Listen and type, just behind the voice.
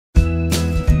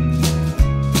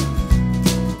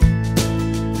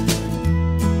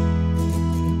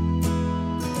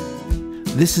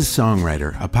This is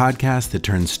Songwriter, a podcast that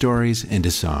turns stories into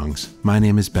songs. My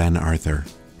name is Ben Arthur.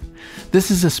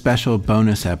 This is a special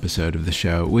bonus episode of the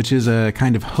show, which is a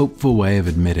kind of hopeful way of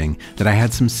admitting that I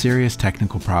had some serious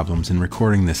technical problems in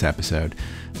recording this episode.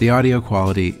 The audio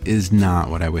quality is not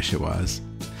what I wish it was.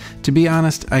 To be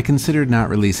honest, I considered not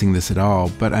releasing this at all,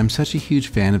 but I'm such a huge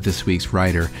fan of this week's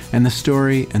writer, and the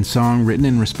story and song written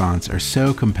in response are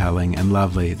so compelling and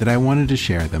lovely that I wanted to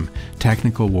share them,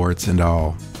 technical warts and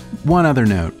all. One other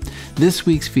note, this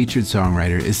week's featured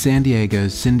songwriter is San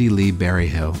Diego's Cindy Lee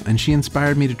Berryhill, and she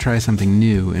inspired me to try something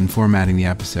new in formatting the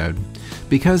episode.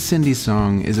 Because Cindy's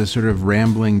song is a sort of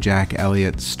rambling Jack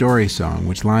Elliott story song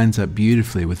which lines up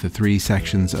beautifully with the three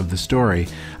sections of the story,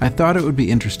 I thought it would be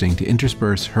interesting to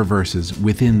intersperse her verses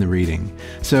within the reading.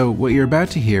 So what you're about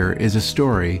to hear is a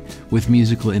story with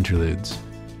musical interludes.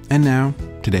 And now,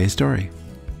 today's story.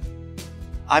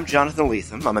 I'm Jonathan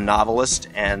Lethem. I'm a novelist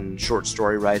and short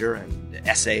story writer and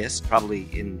essayist, probably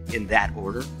in that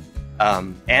order.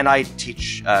 And I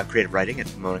teach creative writing at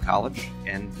Pomona College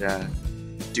and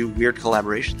do weird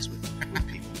collaborations with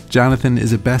people. Jonathan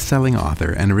is a best-selling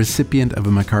author and a recipient of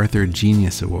a MacArthur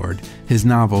Genius Award. His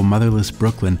novel, Motherless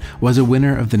Brooklyn, was a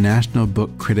winner of the National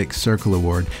Book Critics Circle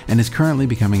Award and is currently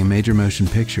becoming a major motion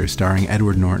picture starring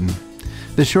Edward Norton.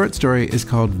 The short story is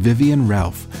called Vivian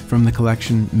Ralph from the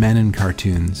collection Men in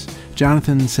Cartoons.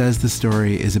 Jonathan says the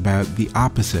story is about the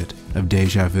opposite of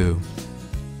déjà vu.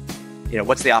 You know,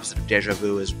 what's the opposite of déjà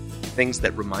vu is things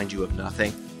that remind you of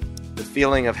nothing. The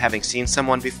feeling of having seen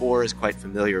someone before is quite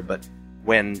familiar, but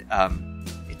when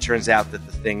it turns out that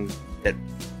the thing that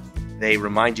they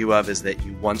remind you of is that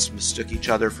you once mistook each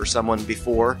other for someone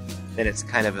before, then it's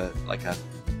kind of like a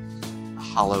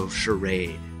hollow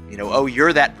charade. You know, oh,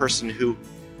 you're that person who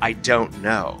I don't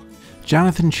know.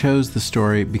 Jonathan chose the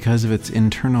story because of its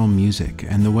internal music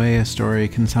and the way a story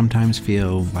can sometimes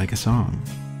feel like a song.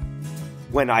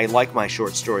 When I like my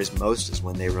short stories most is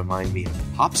when they remind me of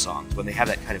pop songs, when they have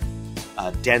that kind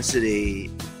of density,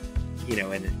 you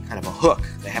know, and kind of a hook.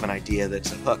 They have an idea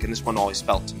that's a hook, and this one always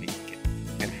felt to me like it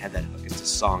kind of had that hook. It's a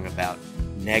song about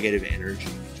negative energy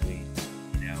between,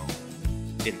 you know,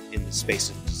 in the space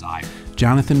of desire.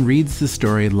 Jonathan reads the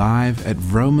story live at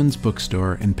Vroman's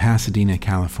Bookstore in Pasadena,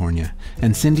 California,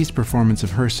 and Cindy's performance of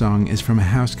her song is from a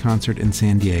house concert in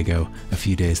San Diego a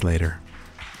few days later.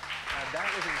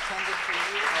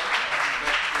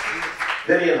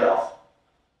 Vivian Ralph.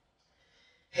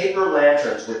 Paper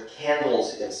lanterns with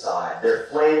candles inside, their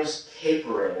flames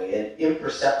capering in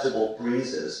imperceptible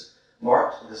breezes,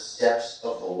 marked the steps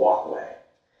of the walkway.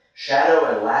 Shadow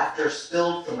and laughter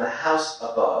spilled from the house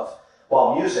above,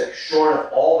 while music, shorn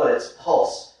of all but its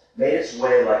pulse, made its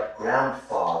way like ground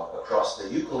fog across the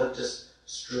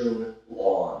eucalyptus-strewn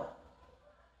lawn.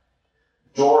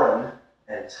 Doran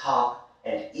and Top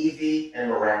and Evie and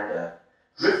Miranda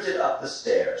drifted up the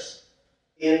stairs,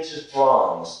 into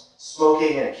throngs,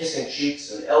 smoking and kissing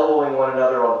cheeks and elbowing one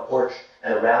another on the porch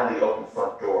and around the open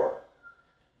front door.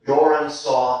 Doran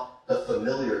saw the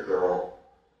familiar girl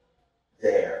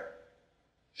there,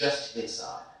 just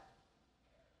inside.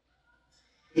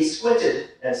 He squinted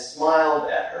and smiled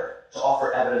at her to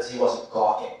offer evidence he wasn't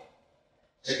gawking.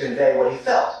 To convey what he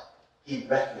felt, he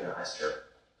recognized her.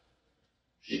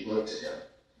 She blinked at him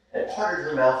and parted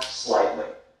her mouth slightly,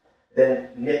 then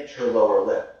nipped her lower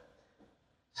lip.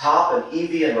 Top and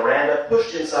Evie and Miranda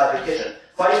pushed inside the kitchen,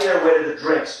 fighting their way to the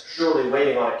drinks, surely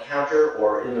waiting on a counter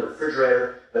or in the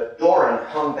refrigerator, but Doran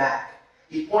hung back.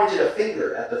 He pointed a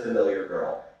finger at the familiar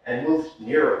girl and moved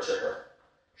nearer to her.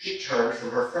 She turned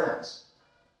from her friends.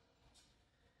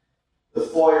 The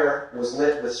foyer was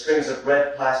lit with strings of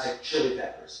red plastic chili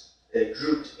peppers. They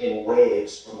drooped in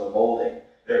waves from the molding,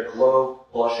 their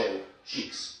glow-blushing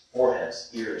cheeks, foreheads,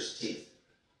 ears, teeth.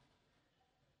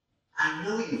 I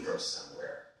know you from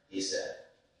somewhere, he said.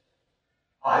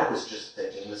 I was just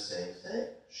thinking the same thing,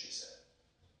 she said.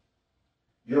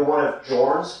 You're one of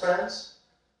Jorn's friends?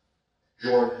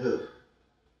 Jorn who?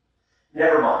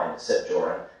 Never mind, said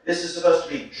Doran. This is supposed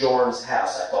to be Jorn's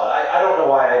house, I thought. I don't know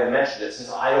why I mentioned it, since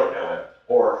I don't know him,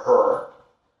 or her.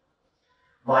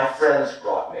 My friends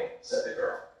brought me, said the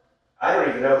girl. I don't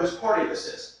even know whose party this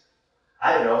is.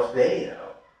 I don't know if they know.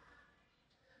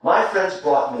 My friends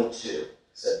brought me too,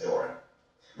 said Doran.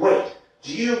 Wait,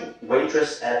 do you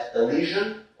waitress at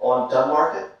Elysian on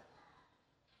Dunmarket?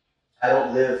 I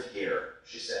don't live here,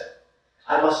 she said.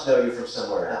 I must know you from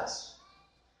somewhere else.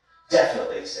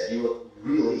 Definitely, he said. You look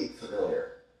really familiar.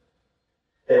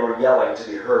 They were yelling to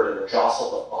be heard in the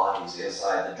jostle of bodies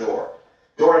inside the door.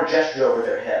 Doran gestured over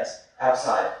their heads.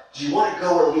 Outside, do you want to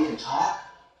go where we can talk?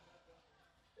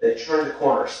 They turned the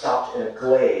corner, stopped in a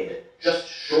glade just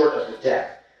short of the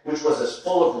deck. which was as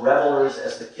full of revelers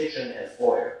as the kitchen and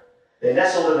foyer. They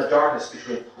nestled in the darkness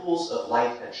between pools of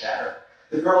light and chatter.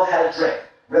 The girl had a drink,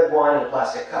 red wine in a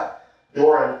plastic cup.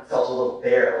 Doran felt a little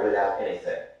bare without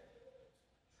anything.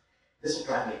 This will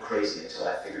drive me crazy until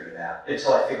I figure it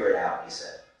out, he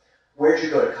said. Where'd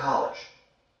you go to college?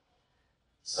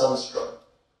 Sundstrom,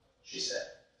 she said.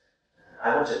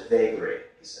 I went to Vagary,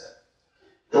 he said.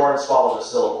 Doran swallowed the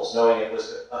syllables, knowing it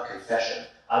was a confession.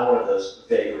 I'm one of those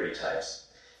vagary types.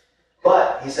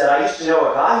 But, he said, I used to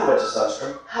know a guy who went to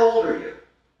Sundstrom. How old are you?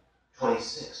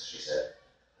 26, she said.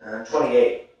 I'm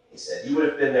 28, he said. You would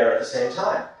have been there at the same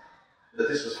time. But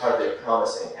this was hardly a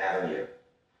promising avenue.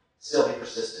 Still, he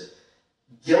persisted.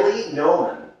 Gilly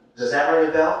Noman, does that ring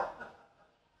a bell?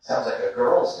 Sounds like a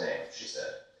girl's name, she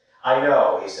said. I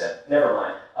know, he said. Never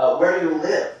mind. Where do you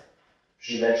live?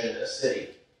 She mentioned a city,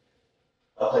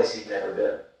 a place he'd never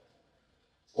been.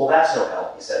 Well, that's no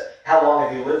help, he said. How long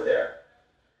have you lived there?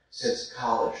 Since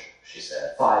college, she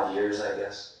said. 5 years, I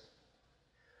guess.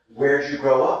 Where'd you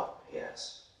grow up? He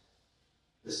asked.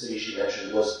 The city she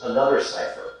mentioned was another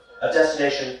cipher, a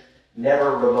destination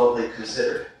never remotely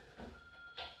considered.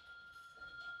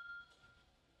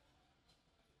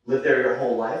 Lived there your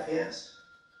whole life, he asked.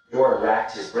 Doran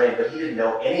racked his brain, but he didn't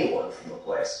know anyone from the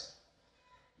place.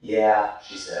 Yeah,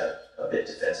 she said, a bit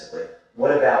defensively.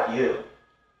 What about you?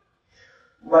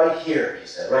 Right here, he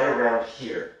said, right around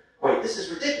here. Wait, this is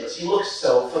ridiculous. You look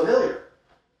so familiar.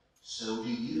 So do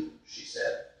you, she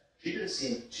said. She didn't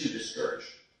seem too discouraged.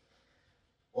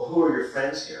 Well, who are your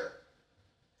friends here?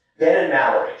 Ben and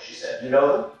Mallory, she said. You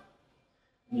know them?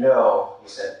 No, he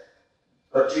said.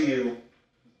 But do you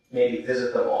maybe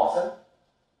visit them often?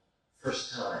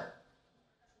 First time.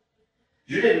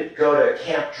 You didn't go to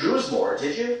Camp Drewsmore,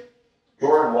 did you?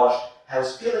 Doran watched how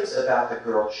his feelings about the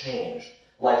girl changed,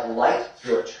 like light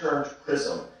through a turned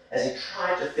prism, as he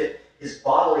tried to fit his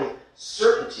bodily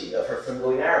certainty of her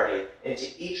familiarity into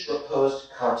each proposed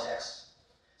context.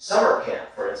 Summer camp,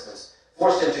 for instance,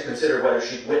 forced him to consider whether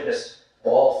she'd witnessed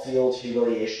ball field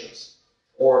humiliations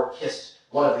or kissed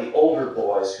one of the older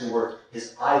boys who were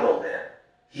his idol then,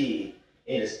 he,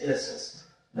 in his innocence,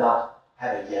 not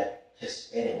having yet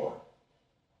kissed anyone.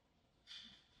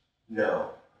 No,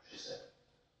 she said.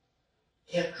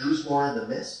 Camp Drewsmore in the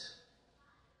Mist?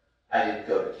 I didn't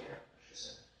go to camp, she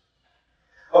said.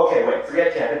 Okay, wait,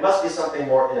 forget camp. It must be something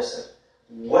more innocent.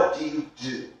 What do you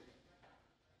do?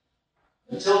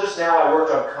 Until just now, I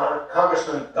worked on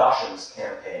Congressman Goshen's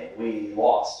campaign. We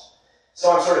lost.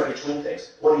 So I'm sort of between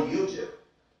things. What do you do?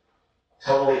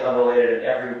 Totally unrelated in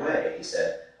every way, he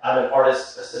said. I'm an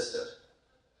artist's assistant.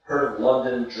 Heard of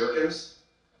London Jerkins?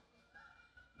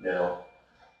 No.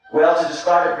 Well, to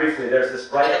describe it briefly, there's this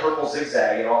bright purple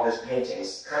zigzag in all his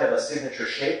paintings, kind of a signature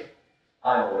shape.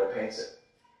 I'm the one who paints it.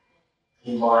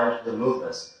 He mimed the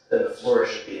movements, then the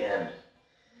flourish at the end.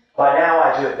 By now,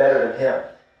 I do it better than him.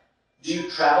 Do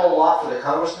you travel a lot for the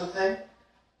congressman thing?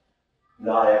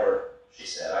 Not ever, she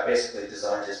said. I basically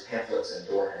designed his pamphlets and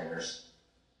door hangers.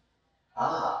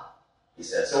 Ah, he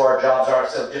said, so our jobs aren't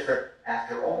so different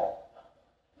after all.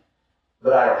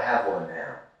 But I don't have one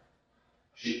now.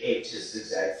 She aped his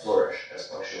zigzag flourish as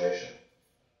punctuation.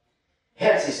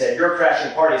 Hence, he said, you're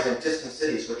crashing parties in distant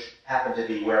cities which happen to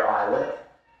be where I live.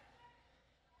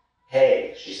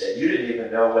 Hey, she said, you didn't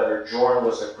even know whether Jorn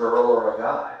was a girl or a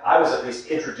guy. I was at least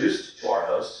introduced to our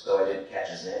host, though I didn't catch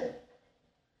his name.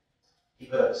 He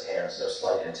put up his hands, no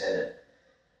slight intended.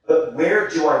 But where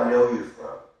do I know you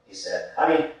from? He said. I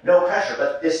mean, no pressure,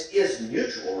 but this is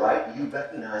mutual, right? You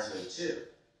recognize me too.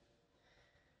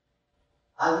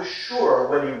 I was sure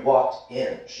when you walked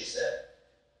in, she said.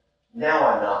 Now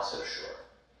I'm not so sure.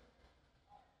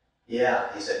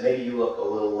 Yeah, he said, maybe you look a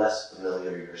little less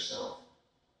familiar yourself.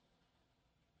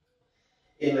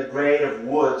 In the grade of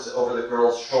woods over the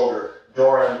girl's shoulder,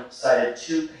 Doran sighted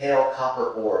two pale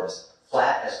copper orbs,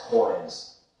 flat as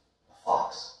coins. A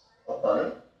fox? A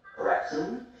bunny? A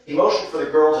raccoon? He motioned for the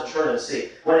girl to turn and see,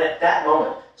 when at that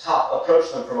moment, Top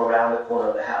approached them from around the corner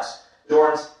of the house.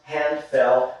 Doran's hand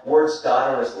fell, words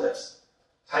died on his lips.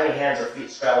 Tiny hands or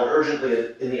feet scrabbled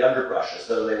urgently in the underbrush as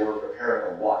though they were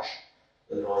preparing a watch.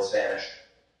 The noise vanished.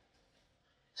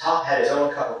 Top had his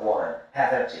own cup of wine,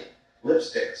 half empty,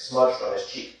 lipstick smudged on his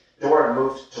cheek. Doran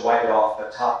moved to wipe it off,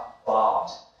 but Top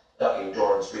bobbed, ducking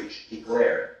Doran's reach. He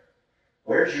glared.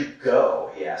 Where'd you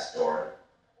go? He asked Doran,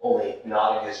 only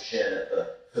nodding his chin at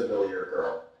the familiar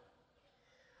girl.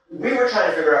 We were trying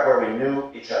to figure out where we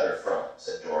knew each other from,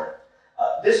 said Doran.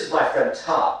 This is my friend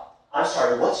Top. I'm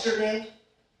sorry, what's your name?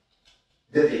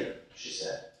 Vivian, she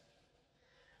said.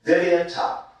 Vivian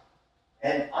Top.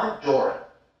 And I'm Doran.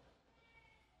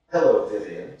 Hello,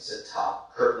 Vivian, said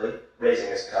Top, curtly, raising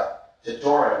his cup. To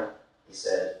Doran, he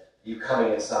said, "You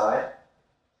coming inside?"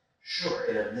 "Sure,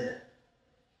 in a minute."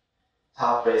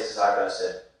 Top raised his eyebrows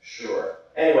and said, "Sure.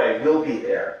 Anyway, we'll be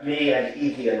there, me and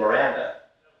Evie and Miranda."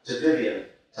 To Vivian,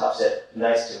 Top said,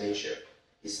 "Nice to meet you."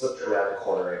 He slipped around the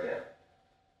corner again.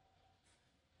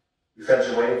 "Your friends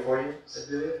are waiting for you?" said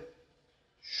Vivian.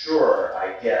 "Sure,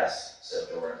 I guess," said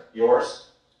Doran. "Yours?"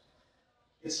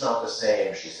 "It's not the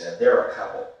same," she said. "They're a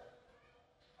couple."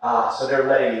 "Ah, so they're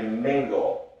letting you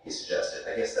mingle," he suggested.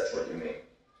 "I guess that's what you mean."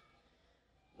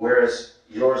 "Whereas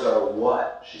yours are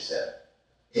what?" she said.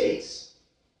 "Dates?"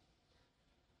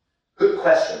 "Good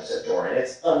question," said Doran.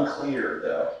 "It's unclear,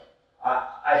 though.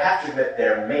 I'd have to admit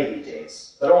there may be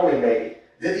dates, but only maybe."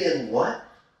 "Vivian what?"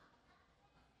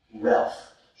 "Ralph,"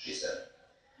 she said.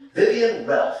 "Vivian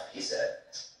Ralph," he said.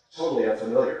 Totally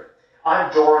unfamiliar.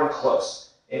 "I'm Doran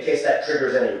Close, in case that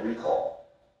triggers any recall."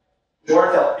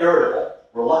 Doran felt irritable,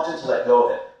 reluctant to let go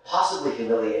of it, possibly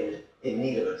humiliated, in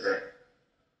need of a drink.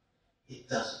 "It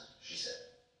doesn't," she said.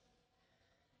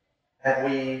 "Have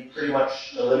we pretty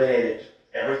much eliminated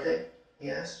everything?"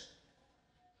 he asked.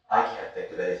 "I can't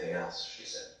think of anything else," she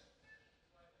said.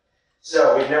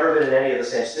 "So, we've never been in any of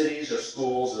the same cities or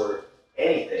schools or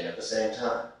anything at the same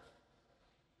time."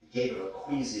 It gave him a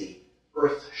queasy,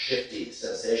 earth-shifty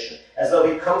sensation, as though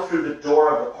he'd come through the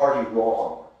door of the party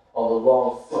wrong, on the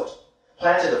wrong foot,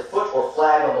 planted a foot or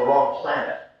flag on the wrong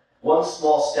planet, one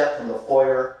small step from the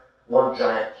foyer, one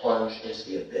giant plunge into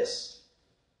the abyss.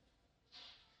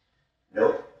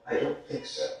 "Nope, I don't think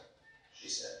so," she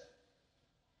said.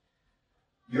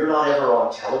 "You're not ever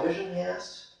on television?" he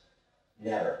asked.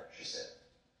 "Never," she said.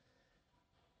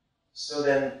 "So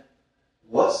then,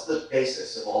 what's the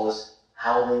basis of all this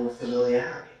howling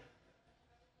familiarity?"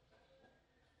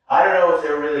 "I don't know if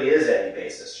there really is any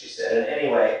basis," she said, "and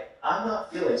anyway, I'm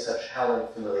not feeling such howling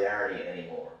familiarity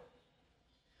anymore."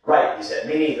 "Right," he said,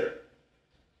 "me neither."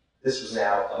 This was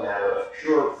now a matter of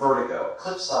pure vertigo,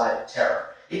 cliffside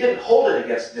terror. He didn't hold it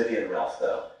against Vivian Ralph,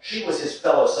 though. She was his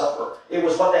fellow sufferer. It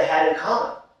was what they had in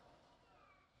common.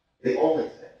 The only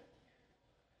thing.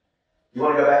 "You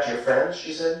want to go back to your friends?"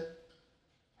 she said.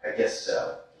 "I guess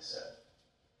so," he said.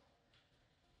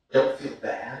 "Don't feel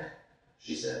bad?"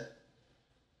 she said.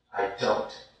 "I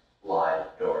don't," lied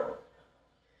Doran.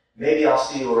 "Maybe I'll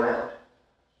see you around."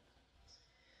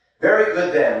 "Very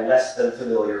good then, less than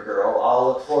familiar girl. I'll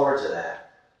look forward to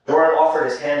that." Doran offered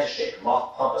his hand to shake,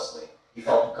 mock pompously. He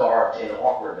felt garbed in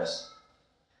awkwardness.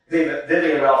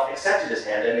 Vivian Ralph accepted his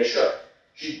hand, and they shook.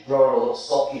 She'd grown a little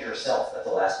sulky herself at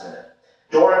the last minute.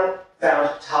 Doran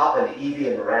found Top and Evie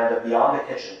and Miranda beyond the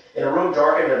kitchen, in a room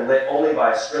darkened and lit only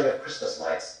by a string of Christmas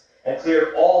lights, and cleared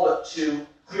of all but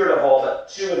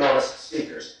two enormous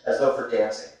speakers, as though for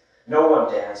dancing. No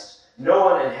one danced. No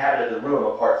one inhabited the room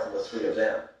apart from the three of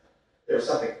them. There was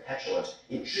something petulant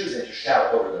in choosing to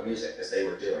shout over the music as they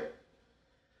were doing.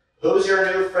 "Who's your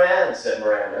new friend?" said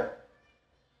Miranda.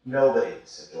 "Nobody,"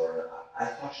 said Doran. I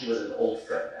thought she was an old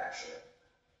friend, actually."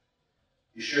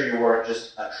 "You sure you weren't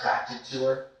just attracted to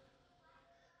her?"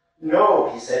 "No,"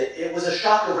 he said. "It was a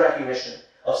shock of recognition,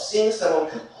 of seeing someone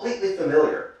completely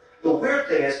familiar. The weird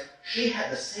thing is, she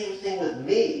had the same thing with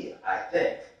me, I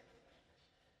think."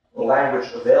 The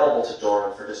language available to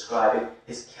Doran for describing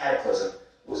his cataclysm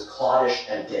was cloddish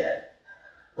and dead.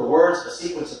 The words, a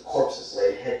sequence of corpses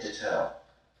laid head to toe.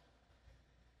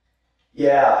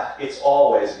 "Yeah, it's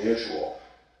always mutual."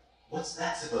 "What's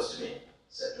that supposed to mean?"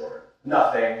 said Doran.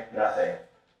 Nothing.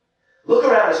 "Look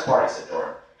around this party," said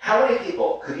Doran. "How many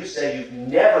people could you say you've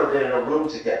never been in a room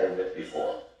together with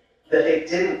before? That they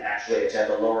didn't actually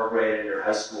attend a lower grade in your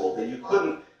high school, that you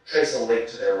couldn't trace a link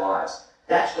to their lives?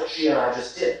 That's what she and I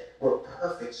just did. We're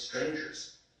perfect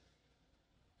strangers."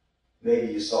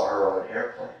 "Maybe you saw her on an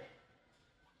airplane."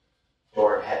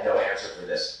 Doran had no answer for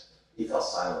this. He fell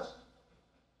silent.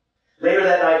 Later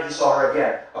that night, he saw her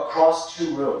again, across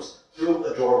two rooms, through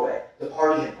a doorway. The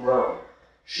party had grown.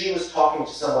 She was talking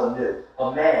to someone new,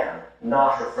 a man,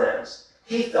 not her friends.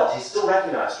 He felt he still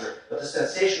recognized her, but the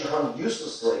sensation hung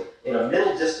uselessly in a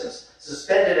middle distance,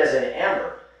 suspended as in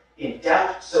amber, in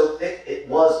doubt so thick it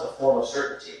was a form of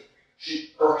certainty.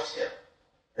 She irked him.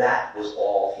 That was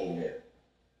all he knew.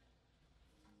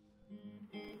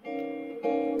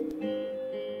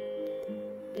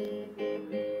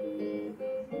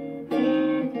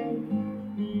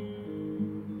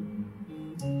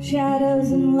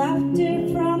 Shadows and laughter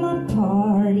from a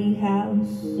party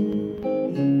house.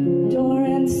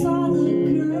 Doran saw the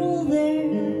girl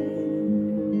there.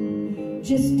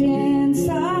 Just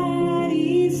inside,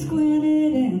 he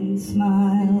squinted and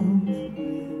smiled.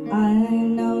 "I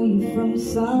know you from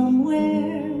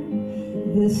somewhere.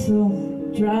 This'll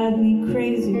drive me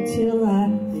crazy till I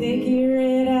figure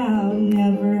it out.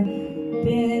 Never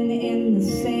been in the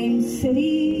same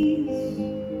cities,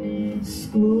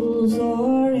 schools,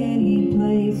 or any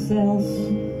place else.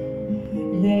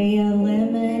 They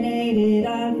eliminated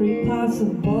every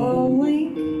possible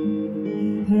link.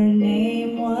 Her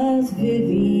name was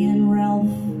Vivian Ralph.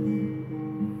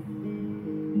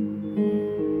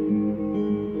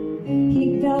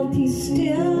 He felt he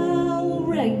still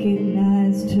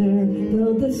recognized her,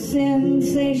 though the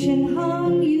sensation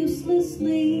hung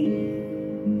uselessly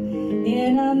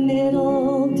in a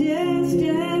middle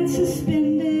distance,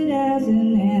 suspended as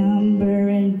an amber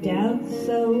in doubt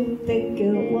so thick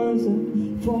it was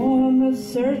a form of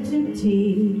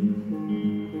certainty.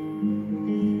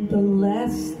 The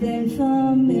less than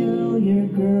familiar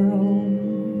girl.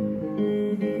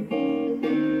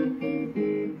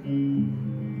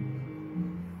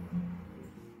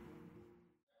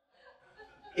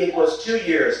 It was 2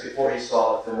 years before he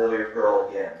saw the familiar girl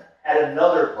again, at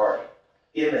another party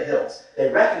in the hills. They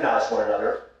recognized one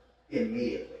another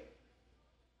immediately.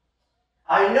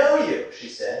 "I know you," she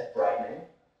said, brightening.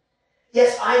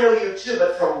 "Yes, I know you too,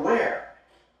 but from where?"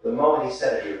 The moment he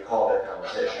said it, he recalled their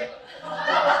conversation.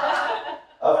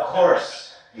 "Of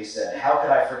course," he said. "How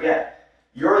could I forget?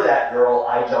 You're that girl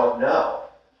I don't know."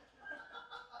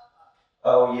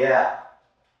 "Oh, yeah."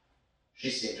 She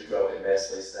seemed to grow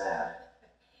immensely sad.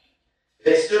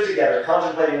 They stood together,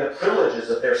 contemplating the privileges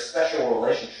of their special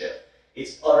relationship,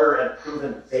 its utter and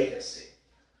proven vacancy.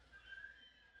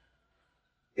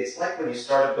 "It's like when you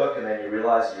start a book and then you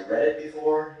realize you read it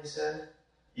before," he said.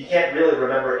 "You can't really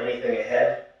remember anything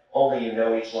ahead, only you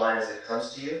know each line as it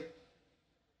comes to you."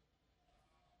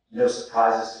 "No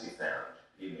surprises to be found,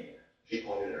 you mean?" She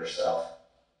pointed at herself.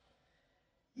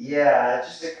 "Yeah,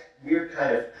 just a weird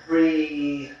kind of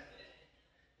He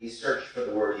searched for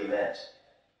the word he meant.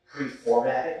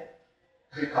 Pre-formatting?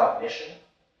 Precognition?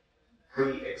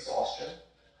 Pre-exhaustion?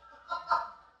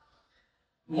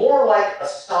 "More like a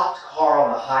stopped car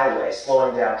on the highway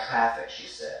slowing down traffic," she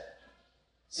said,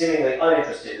 seemingly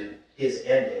uninterested in his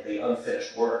ending the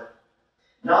unfinished word.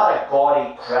 "Not a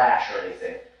gaudy crash or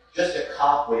anything, just a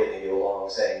cop waving you along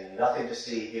saying, 'Nothing to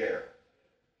see here.'"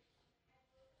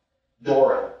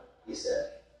 "Doran," he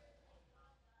said.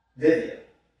 "Vivian,"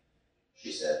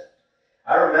 she said.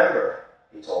 "I remember,"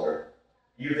 he told her.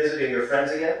 "You visiting your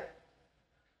friends again?"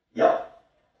 "Yup.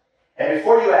 And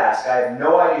before you ask, I have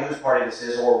no idea whose party this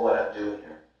is or what I'm doing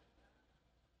here."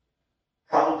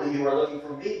 "Probably you are looking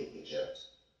for me," he joked.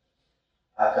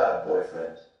 "I've got a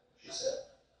boyfriend," she said.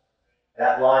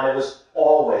 That line, it was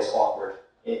always awkward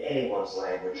in anyone's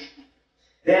language.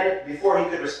 Then, before he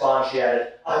could respond, she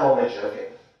added, "I'm only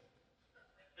joking."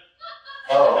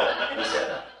 "Oh," he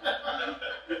said.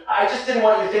 "I just didn't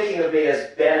want you thinking of me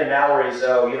as Ben and Mallory's,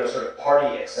 sort of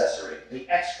party accessory, the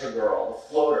extra girl, the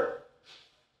floater."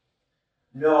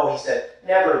 "No," he said,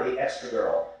 "never the extra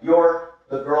girl. You're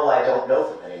the girl I don't know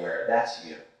from anywhere. That's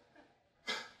you."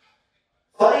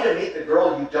 "Funny to meet the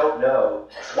girl you don't know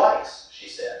twice," she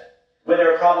said, "when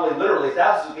there are probably literally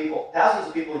thousands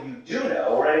of people you do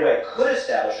know, or anyway could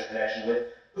establish a connection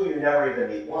with, who you never even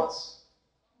meet once."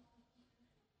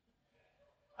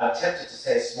 "I'm tempted to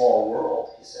say small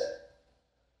world," he said.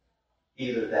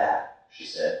 "Either that," she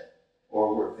said,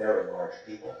 "or we're very large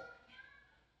people."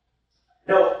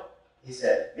 "No," he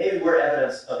said, "maybe we're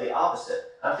evidence of the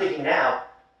opposite. I'm thinking now,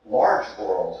 large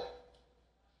world."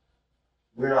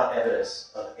 "We're not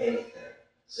evidence of anything,"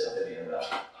 said Vivian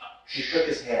Ralph. She shook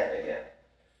his hand again.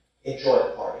 "Enjoy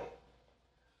the party."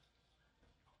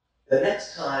 The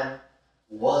next time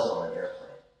was on an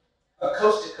airplane. A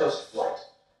coast-to-coast flight.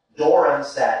 Doran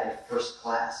sat in first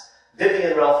class.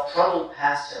 Vivian Ralph trundled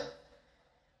past him,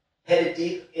 headed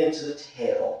deep into the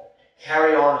tail,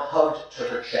 carry-on hugged to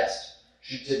her chest.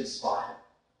 She didn't spot him.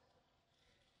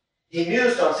 He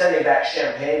mused on sending back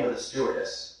champagne with a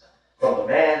stewardess from the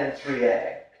man in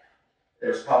 3A. There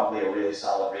was probably a really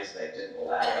solid reason they didn't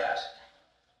allow that.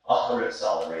 100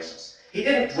 solid reasons. He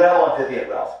didn't dwell on Vivian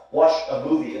Ralph. Watched a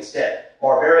movie instead.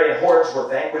 Barbarian hordes were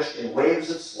vanquished in waves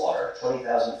of slaughter,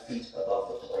 20,000 feet above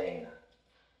the plain.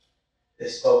 They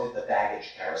spoke at the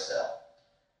baggage carousel.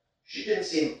 She didn't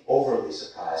seem overly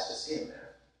surprised to see him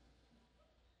there.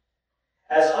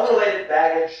 As unrelated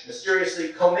baggage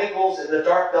mysteriously commingles in the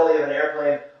dark belly of an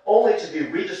airplane, only to be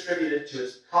redistributed to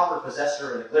its proper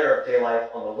possessor in the glare of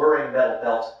daylight on the whirring metal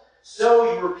belt,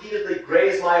 so you repeatedly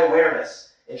graze my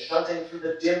awareness in shunting through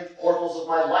the dimmed portals of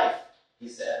my life, he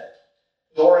said.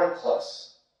 Doran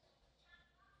close.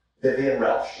 Vivian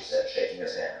Ralph, she said, shaking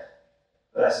his hand.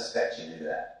 But I suspect you knew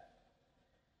that.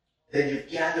 Then you've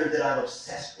gathered that I'm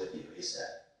obsessed with you, he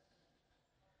said.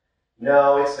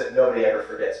 No, it's that nobody ever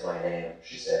forgets my name,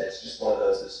 she said. It's just one of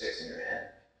those that sticks in your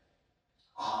head.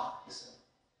 Ah, he said.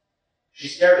 She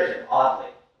stared at him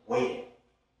oddly, waiting.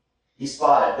 He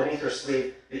spotted, beneath her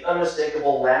sleeve, the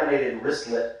unmistakable laminated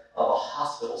wristlet of a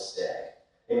hospital stay,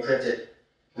 imprinted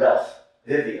Ralph,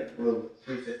 Vivian, room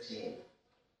 315.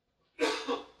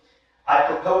 I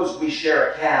propose we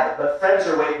share a cab, but friends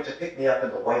are waiting to pick me up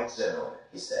in the white zone,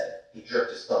 he said. He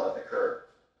jerked his thumb at the curb.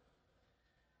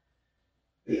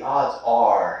 The odds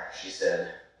are, she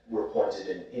said, we're pointed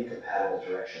in incompatible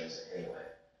directions anyway.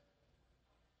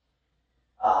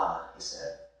 Ah, he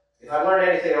said, if I've learned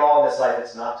anything at all in this life,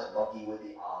 it's not to monkey with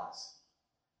the odds.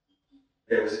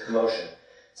 There was a commotion.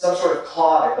 Some sort of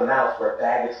clog at the mouth where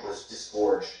baggage was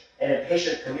disgorged. An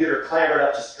impatient commuter clambered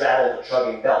up to straddle the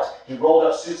chugging belt. He rolled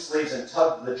up suit sleeves and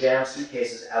tugged the jammed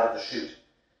suitcases out of the chute.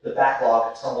 The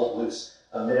backlog tumbled loose,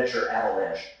 a miniature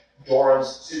avalanche. Doran's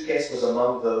suitcase was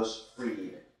among those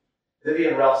freed.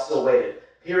 Vivian Ralph still waited,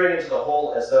 peering into the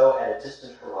hole as though at a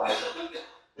distant horizon.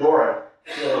 Doran,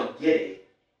 feeling giddy,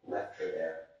 left her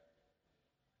there.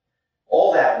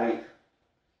 All that week,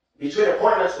 between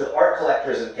appointments with art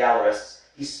collectors and gallerists,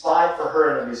 he spied for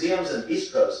her in the museums and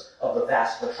bistros of the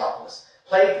vast metropolis,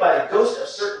 plagued by the ghost of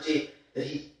certainty that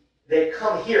they'd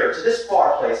come here, to this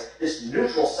far place, this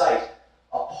neutral site,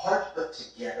 apart but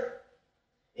together,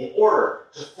 in order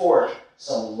to forge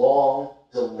some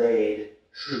long-delayed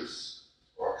truce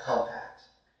or compact.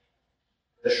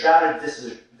 The shrouded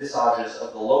visages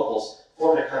of the locals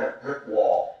formed a kind of brick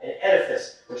wall, an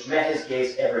edifice which met his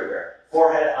gaze everywhere.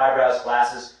 Forehead, eyebrows,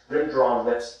 glasses, rim-drawn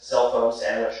lips, cell phone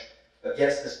sandwich.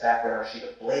 Against this background, she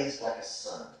blazed like a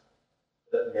sun,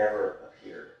 but never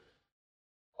appeared.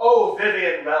 Oh,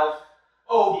 Vivian Ralph,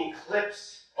 oh,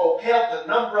 eclipse, oh, pale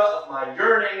penumbra of my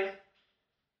yearning,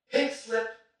 pink slip,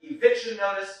 eviction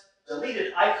notice,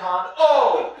 deleted icon,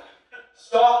 oh,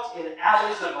 stalked in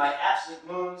alleys of my absent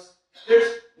moons.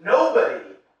 There's nobody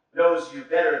knows you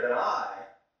better than I.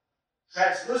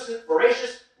 Translucent,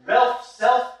 voracious, Ralph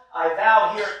self, I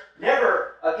vow here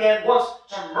never again once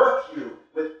to murk you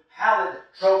with pallid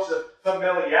tropes of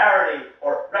familiarity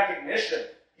or recognition.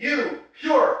 You,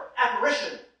 pure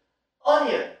apparition,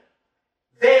 onion,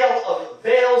 veil of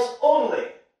veils only.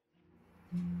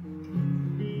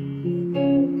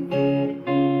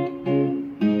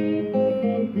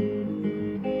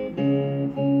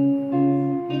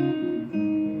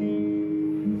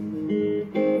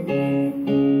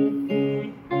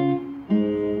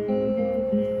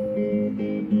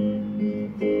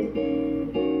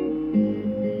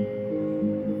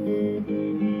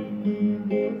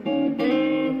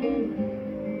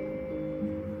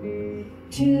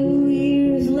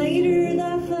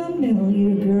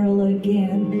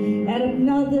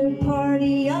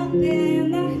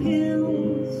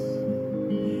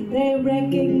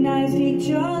 Recognized each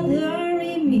other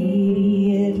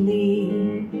immediately.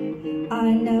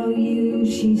 I know you,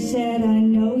 she said. I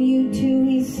know you too,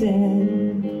 he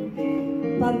said.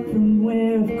 But from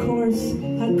where, of course,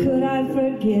 how could I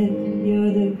forget?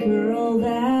 You're the girl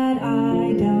that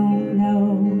I don't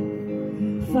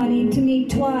know. Funny to me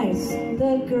twice,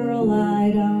 the girl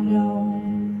I don't know.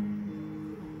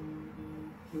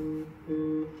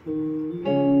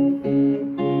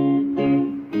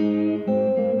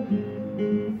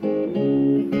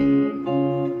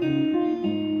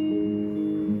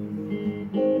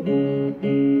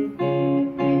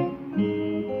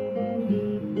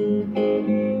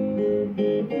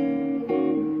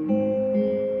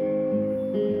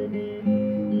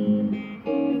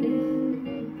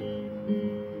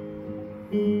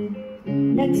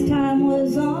 Next time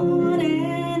was on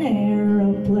an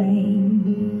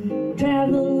aeroplane,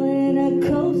 traveling a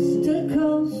coast to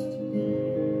coast.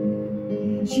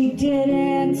 She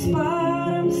didn't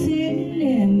spot him sitting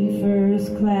in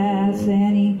first class,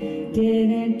 and he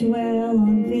didn't dwell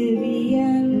on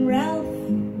Vivian Ralph.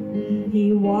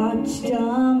 He watched a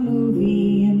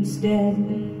movie instead.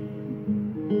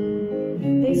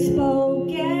 They spoke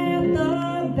at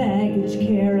the baggage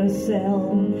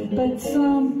carousel, but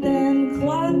something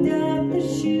clogged up the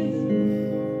chute.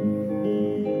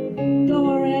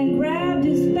 Doran grabbed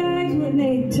his bags when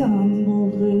they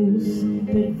tumbled loose,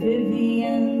 but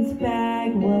Vivian's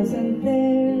bag wasn't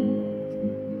there,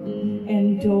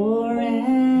 and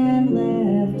Doran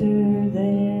left her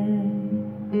there.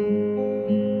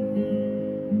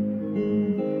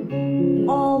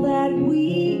 All that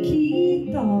week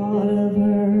he thought of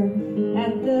her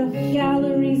at the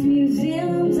galleries,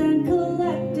 museums, and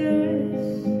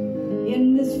collectors,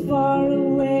 in this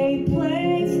faraway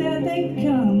place that they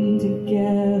come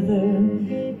together.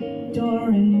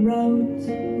 Doran wrote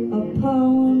a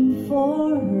poem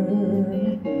for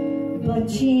her but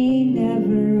she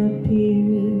never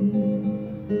appeared.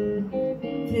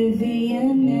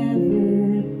 Vivian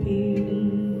never appeared.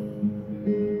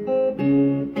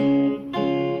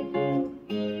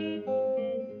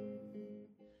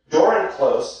 Doran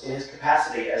Close, in his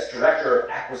capacity as Director of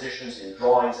Acquisitions in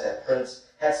Drawings and Prints,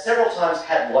 had several times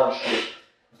had lunch with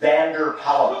Vander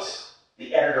Palamas,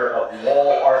 the editor of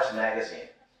Wall Art magazine.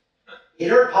 He'd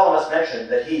heard Palamas mention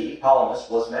that he, Palamas,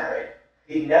 was married.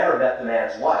 He'd never met the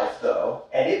man's wife, though,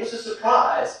 and it was a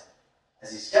surprise,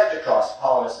 as he stepped across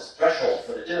Palamas' threshold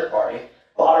for the dinner party,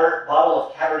 bottle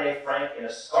of Cabernet Franc in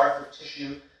a scarf of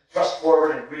tissue thrust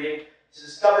forward in greeting, to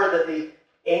discover that the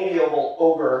amiable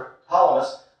ogre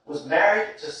Palamas was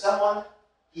married to someone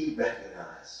he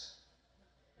recognized.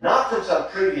 Not from some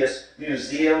previous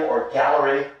museum or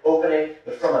gallery opening,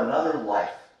 but from another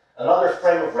life, another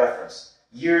frame of reference,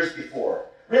 years before.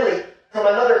 Really, from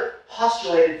another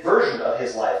postulated version of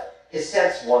his life, his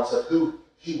sense once of who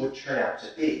he would turn out to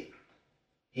be.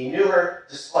 He knew her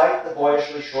despite the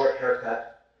boyishly short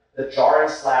haircut, the jarring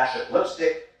slash of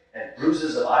lipstick and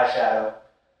bruises of eyeshadow,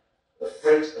 the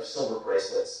freight of silver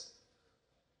bracelets.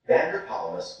 Vander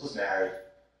Palamas was married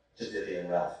to Vivian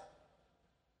Ralph.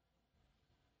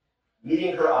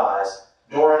 Meeting her eyes,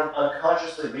 Doran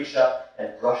unconsciously reached up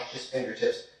and brushed his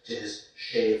fingertips to his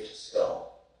shaved skull.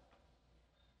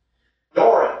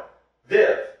 "Doran!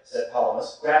 Viv!" said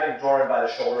Palamas, grabbing Doran by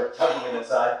the shoulder and tugging him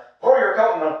inside. "Throw your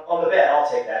coat on the bed, I'll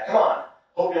take that. Come on.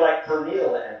 Hope you like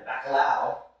pernil and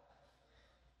bacalao."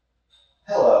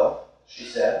 "Hello," she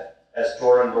said. As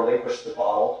Doran relinquished the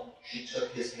bottle, she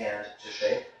took his hand to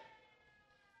shake.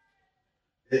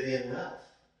 "Vivian Ralph,"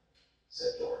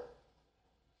 said Doran.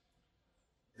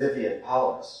 "Vivian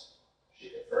Palamas," she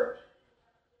confirmed.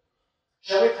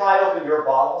 "Shall we pry open your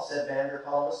bottle?" said Vander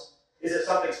Palamas. "Is it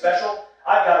something special?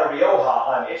 I've got a Rioja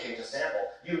I'm itching to sample.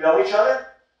 You know each other?"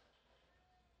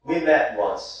 "We met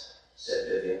once," said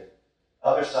Vivian.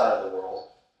 "Other side of the world."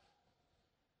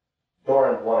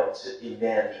 Doran wanted to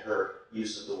amend her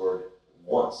use of the word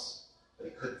once, but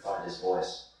he couldn't find his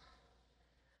voice.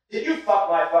 "Did you fuck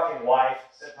my fucking wife?"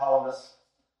 said Palamas,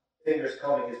 fingers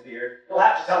combing his beard. "You'll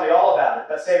have to tell me all about it,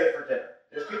 but save it for dinner.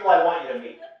 There's people I want you to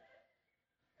meet."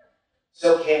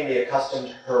 So came the accustomed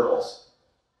hurdles.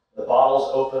 The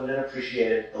bottles opened and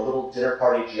appreciated the little dinner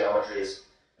party geometries.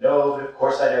 "No, but of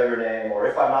course I know your name," or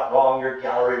 "If I'm not wrong, your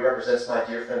gallery represents my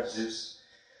dear friend Zeus."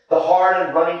 The hard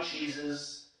and runny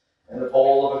cheeses, and the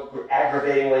bowl of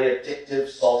aggravatingly addictive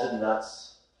salted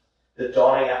nuts. The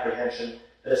dawning apprehension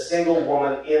that a single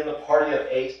woman in the party of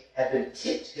 8 had been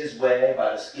tipped his way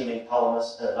by the scheming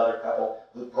Palamas and another couple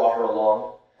who brought her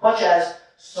along, much as,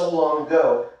 so long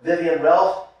ago, Vivian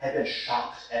Ralph had been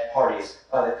shocked at parties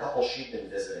by the couple she'd been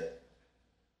visiting.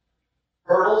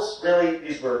 Hurdles, really,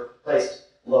 these were placed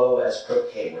low as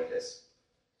croquet wickets.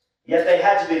 Yet they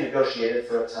had to be negotiated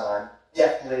for a time,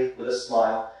 deftly, with a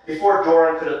smile, before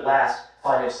Doran could at last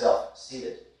find himself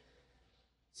seated.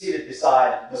 Seated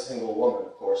beside the single woman,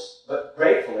 of course, but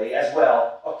gratefully, as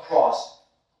well, across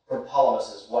from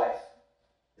Palamas' wife,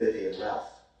 Vivian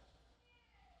Ralph.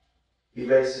 He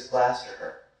raised his glass to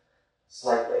her,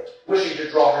 slightly, wishing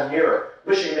to draw her nearer,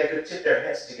 wishing they could tip their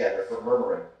heads together for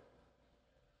murmuring.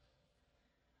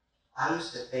 "I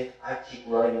used to think I'd keep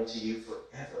running into you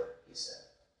forever," he said.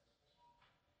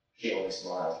 She only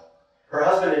smiled. Her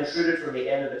husband intruded from the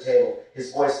end of the table,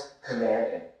 his voice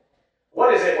commanding.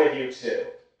 "What is it with you two?"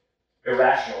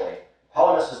 Irrationally,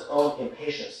 Palamas' own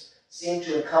impatience seemed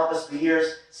to encompass the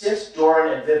years since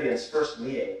Doran and Vivian's first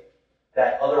meeting,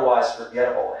 that otherwise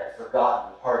forgettable and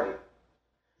forgotten party.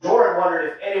 Doran wondered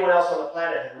if anyone else on the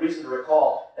planet had reason to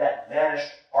recall that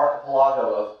vanished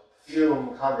archipelago of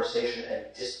fume, conversation,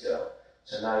 and disco,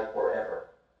 tonight or ever.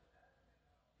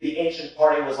 The ancient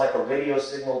party was like a radio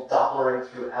signal Dopplering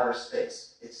through outer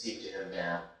space, it seemed to him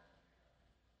now.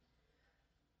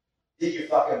 "Did you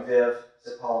fuck him, Viv?"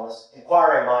 said Palamas.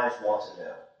 "Inquiring minds want to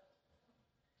know."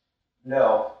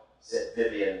 "No," said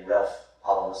Vivian Ralph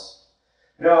Palamas.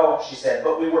 "No," she said,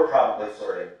 "but we were probably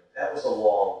flirting. That was a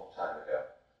long time ago."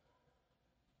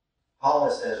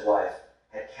 Palamas and his wife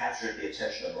had captured the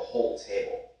attention of the whole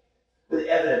table, with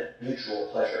evident mutual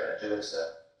pleasure at doing so.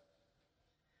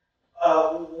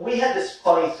 We had this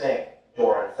funny thing,"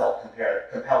 Doran felt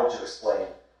compelled to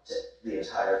explain to the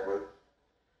entire group.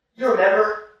 "You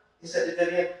remember," he said to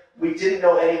Vivian, "we didn't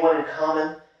know anyone in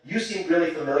common. You seemed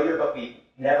really familiar, but we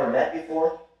never met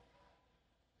before."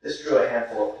 This drew a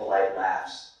handful of polite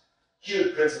laughs,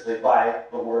 cued principally by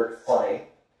the word funny,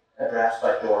 and perhaps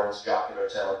by Doran's jocular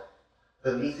tone.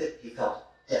 Beneath it, he felt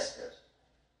desperate.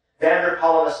 Vander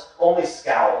Palamas only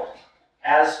scowled.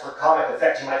 As for comic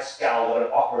effect, he might scowl at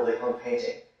an awkwardly hung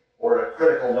painting, or a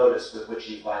critical notice with which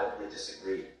he violently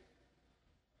disagreed.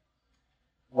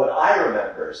 What I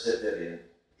remember, said Vivian,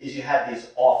 is you had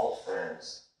these awful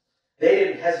friends. They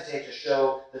didn't hesitate to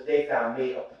show that they found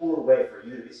me a poor way for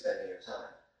you to be spending your time.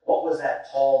 What was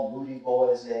that tall, moody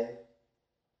boy's name?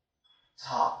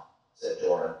 Top, said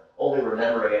Doran, only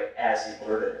remembering it as he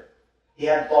blurted it. He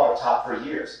hadn't thought of Top for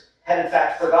years, had in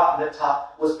fact forgotten that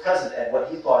Top was present at what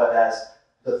he thought of as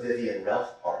the Vivian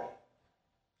Ralph party.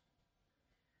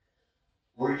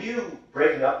 Were you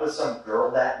breaking up with some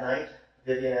girl that night?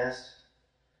 Vivian asked.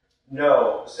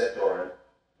 No, said Doran.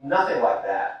 Nothing like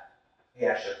that. He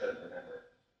actually couldn't remember.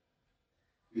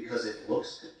 Because if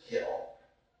looks could kill,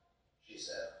 she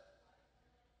said.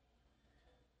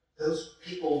 Those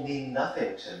people mean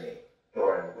nothing to me,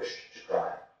 Doran wished to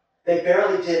cry. They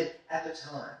barely did at the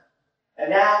time. And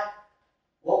now,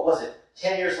 what was it,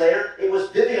 10 years later? It was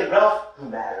Vivian Ralph who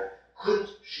mattered. Couldn't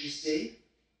she see?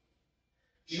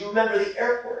 Do you remember the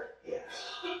airport? He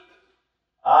asked.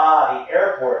 Ah, the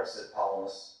airport, said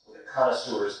Polymus, with a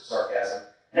connoisseur's sarcasm.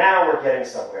 Now we're getting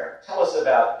somewhere. Tell us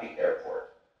about the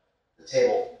airport. The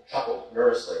table chuckled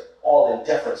nervously, all in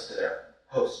deference to their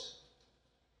host.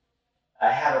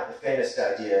 I haven't the faintest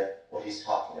idea what he's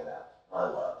talking about, my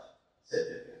love, said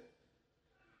Vivian.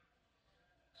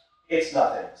 It's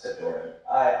nothing, said Doran.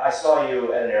 I saw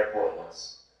you at an airport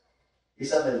once. He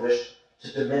suddenly wished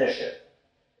to diminish it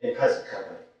in present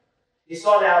company. He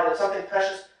saw now that something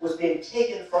precious was being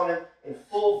taken from him in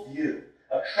full view,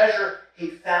 a treasure he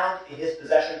found in his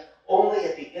possession only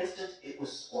at the instant it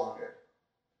was squandered.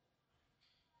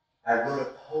 I wrote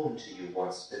a poem to you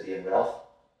once, Vivian Ralph,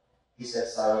 he said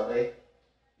silently,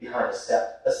 behind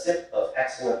a sip of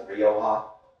excellent Rioja.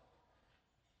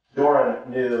 Doran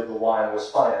knew the wine was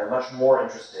finer, much more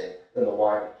interesting than the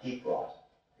wine he brought,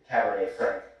 the Cabernet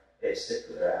Franc they'd stick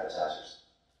for their appetizers.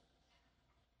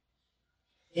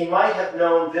 He might have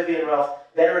known Vivian Ralph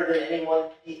better than anyone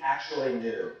he actually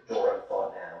knew, Doran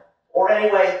thought now. Or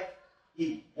anyway,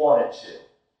 he wanted to.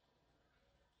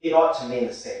 It ought to mean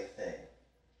the same thing.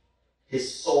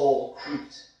 His soul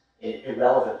creaked in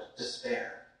irrelevant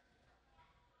despair.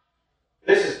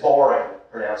 This is boring,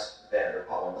 pronounced Vander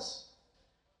Polymus.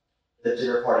 The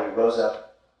dinner party rose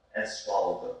up and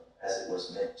swallowed them, as it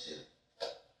was meant to.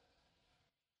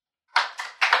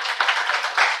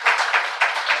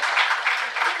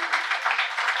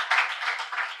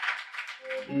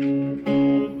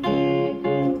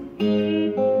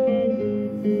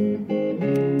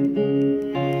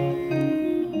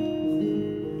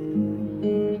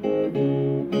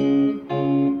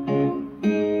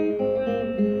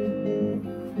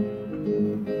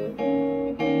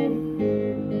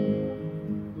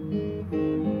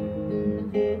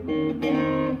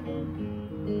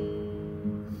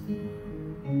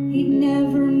 He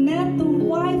never met the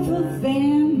wife of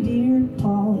Vander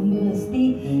Polymus,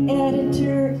 the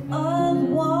editor of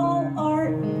Wall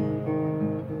Art.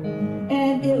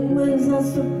 And it was a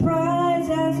surprise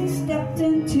as he stepped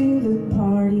into the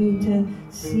party to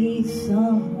see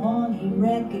someone he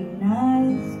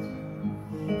recognized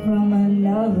from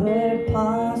another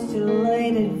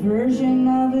postulated version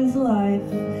of his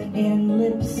life in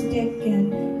lipstick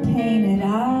and painted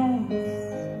eyes.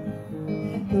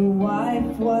 The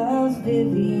wife was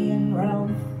Vivian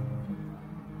Ralph.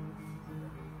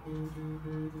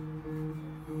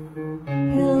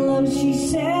 Hello, she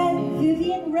said,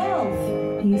 Vivian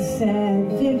Ralph. He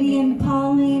said, Vivian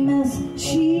Polymus,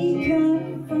 she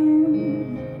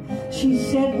confirmed. She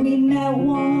said, we met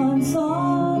once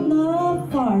on the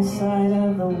far side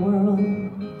of the world.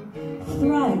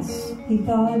 Thrice, he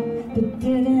thought, but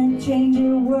didn't change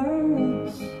her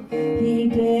words. He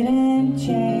didn't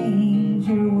change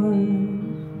her words.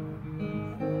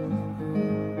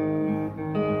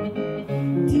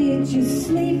 Did you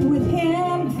sleep with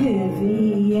him,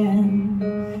 Vivian?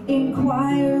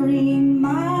 Inquiring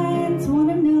minds want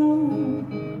to know.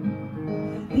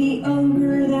 The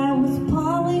ogre that was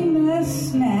Polymus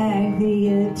snagged the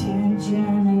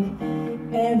attention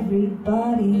of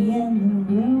everybody in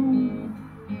the room.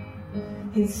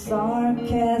 His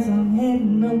sarcasm hit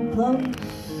no close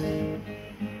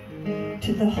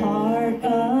to the heart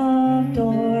of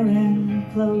Doran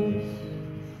close.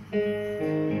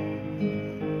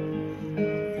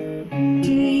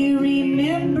 Do you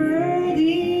remember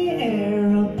the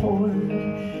airport?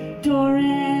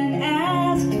 Doran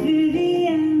asked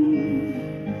Vivian,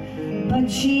 but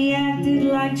she acted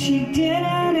like she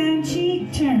didn't, and she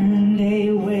turned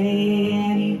away,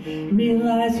 and he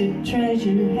realized her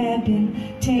treasure had been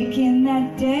taken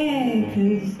that day,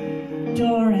 'cause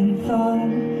Doran thought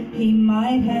he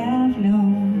might have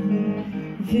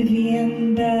known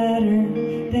Vivian better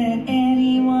than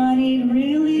anyone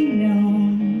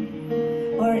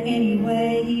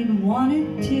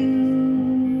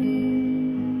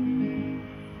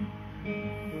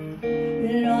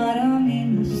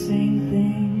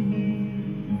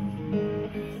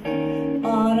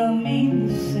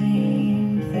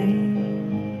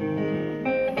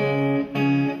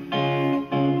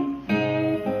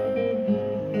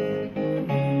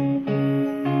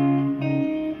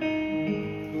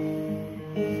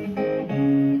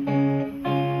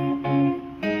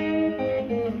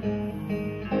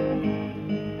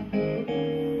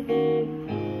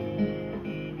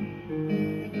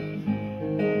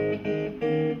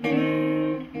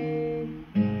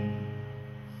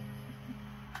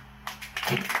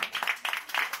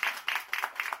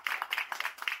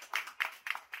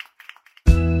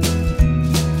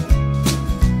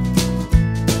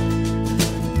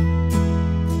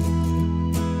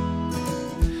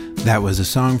That was a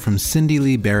song from Cindy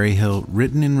Lee Berryhill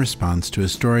written in response to a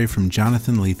story from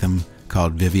Jonathan Lethem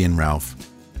called Vivian Ralph.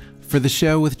 For the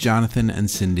show with Jonathan and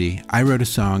Cindy, I wrote a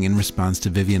song in response to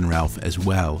Vivian Ralph as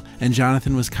well, and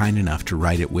Jonathan was kind enough to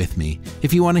write it with me.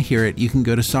 If you want to hear it, you can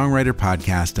go to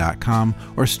songwriterpodcast.com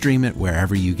or stream it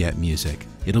wherever you get music.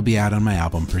 It'll be out on my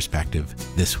album Perspective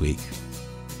this week.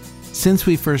 Since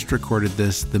we first recorded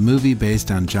this, the movie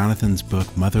based on Jonathan's book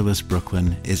Motherless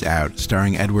Brooklyn is out,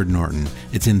 starring Edward Norton.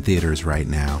 It's in theaters right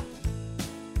now.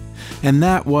 And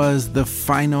that was the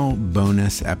final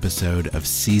bonus episode of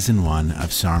Season 1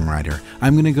 of Songwriter.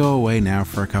 I'm going to go away now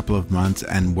for a couple of months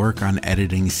and work on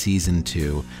editing Season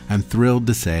 2. I'm thrilled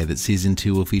to say that Season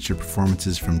 2 will feature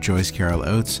performances from Joyce Carol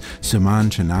Oates,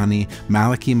 Suman Chanani,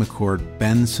 Malachi McCord,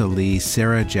 Ben Sollee,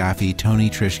 Sarah Jaffe, Tony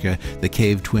Trischka, the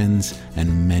Cave Twins,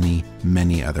 and many,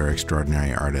 many other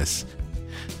extraordinary artists.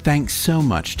 Thanks so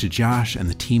much to Josh and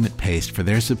the team at Paste for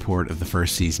their support of the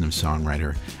first season of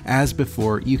Songwriter. As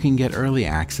before, you can get early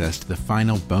access to the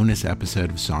final bonus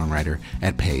episode of Songwriter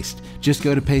at Paste. Just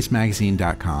go to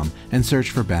pastemagazine.com and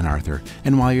search for Ben Arthur,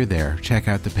 and while you're there, check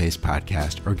out the Paste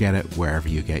podcast or get it wherever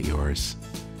you get yours.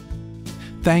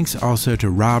 Thanks also to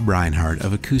Rob Reinhardt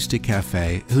of Acoustic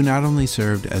Cafe, who not only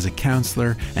served as a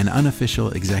counselor and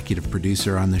unofficial executive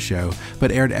producer on the show,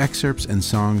 but aired excerpts and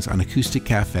songs on Acoustic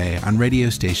Cafe on radio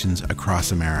stations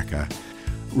across America.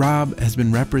 Rob has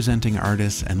been representing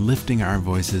artists and lifting our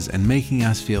voices and making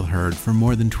us feel heard for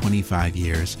more than 25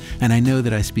 years, and I know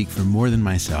that I speak for more than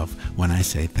myself when I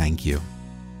say thank you.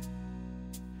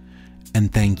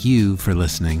 And thank you for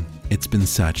listening. It's been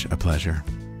such a pleasure.